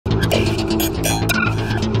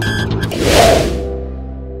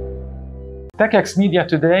TECHx Media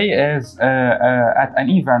today is at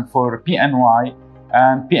an event for PNY,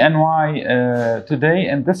 and PNY today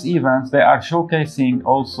in this event they are showcasing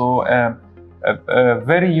also a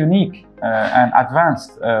very unique and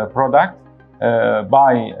advanced product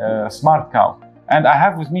by SmartCow. And I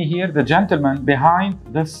have with me here the gentleman behind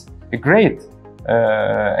this great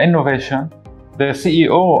innovation, the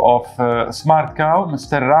CEO of SmartCow,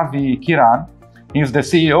 Mr. Ravi Kiran. He is the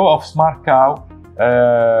CEO of SmartCow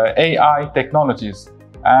AI Technologies.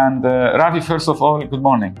 And Ravi, first of all, good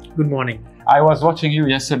morning. Good morning. I was watching you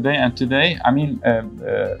yesterday and today. I mean,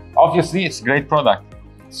 obviously it's a great product.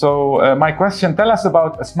 So my question, tell us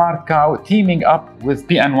about SmartCow teaming up with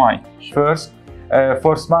PNY first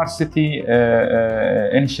for smart city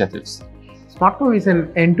initiatives. SmartCow is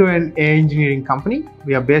an end-to-end AI engineering company.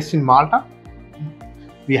 We are based in Malta.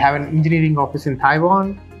 We have an engineering office in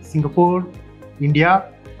Taiwan, Singapore, India,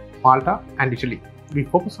 Malta, and Italy. We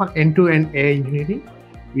focus on end-to-end AI engineering.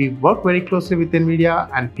 We work very closely with NVIDIA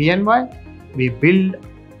and PNY. We build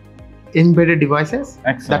embedded devices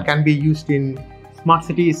that can be used in smart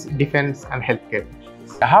cities, defense, and healthcare.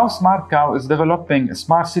 How SmartCow is developing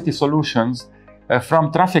smart city solutions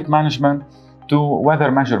from traffic management to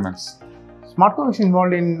weather measurements? SmartCow is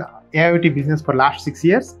involved in AIoT business for the last 6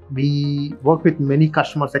 years. We work with many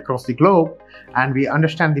customers across the globe and we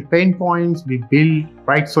understand the pain points. We build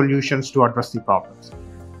right solutions to address the problems.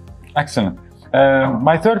 Excellent.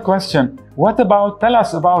 My third question, tell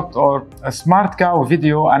us about SmartCow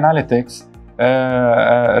video analytics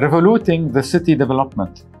revoluting the city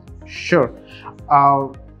development? Sure.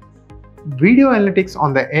 Video analytics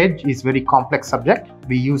on the edge is a very complex subject.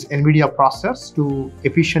 We use NVIDIA processors to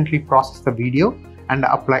efficiently process the video and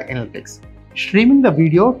apply analytics. Streaming the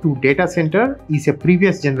video to data center is a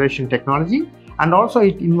previous generation technology, and also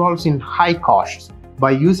it involves in high costs.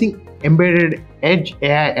 By using embedded edge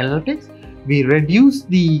AI analytics, we reduce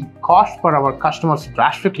the cost for our customers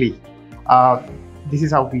drastically. This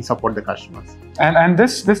is how we support the customers. And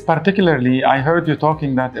this particularly, I heard you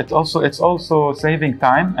talking that it's also saving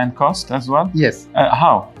time and cost as well. Yes.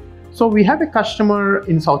 How? So we have a customer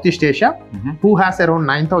in Southeast Asia who has around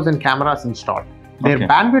 9,000 cameras installed. Their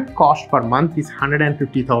bandwidth cost per month is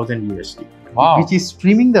 150,000 USD, which is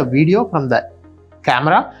streaming the video from the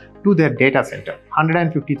camera to their data center,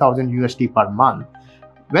 150,000 USD per month.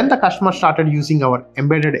 When the customer started using our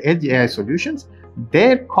embedded edge AI solutions,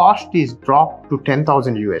 their cost is dropped to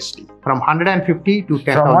 10,000 USD, from 150 to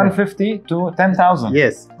 10,000. From 150 to 10,000?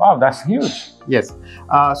 Yes. Wow, that's huge. Yes.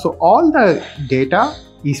 So all the data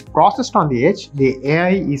is processed on the edge. The AI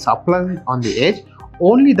is applied on the edge.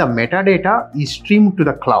 Only the metadata is streamed to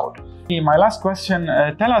the cloud. My last question,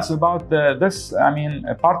 tell us about this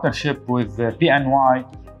partnership with PNY,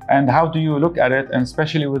 and how do you look at it, and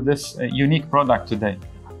especially with this unique product today?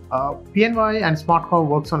 PNY and SmartCow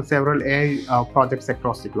works on several AI projects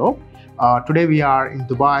across the globe. Today we are in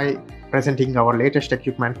Dubai presenting our latest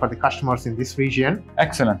equipment for the customers in this region.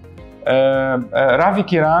 Excellent. Ravi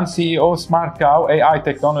Kiran, CEO SmartCow AI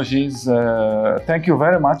Technologies, thank you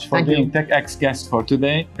very much for being TECHx guest for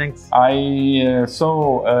today. Thanks. I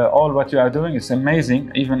saw all what you are doing. It's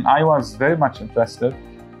amazing. Even I was very much interested.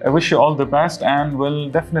 I wish you all the best, and we'll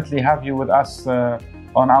definitely have you with us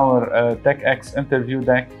on our TECHx interview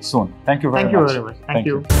deck soon. Thank you very much. Thank you very much. Thank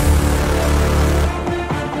you.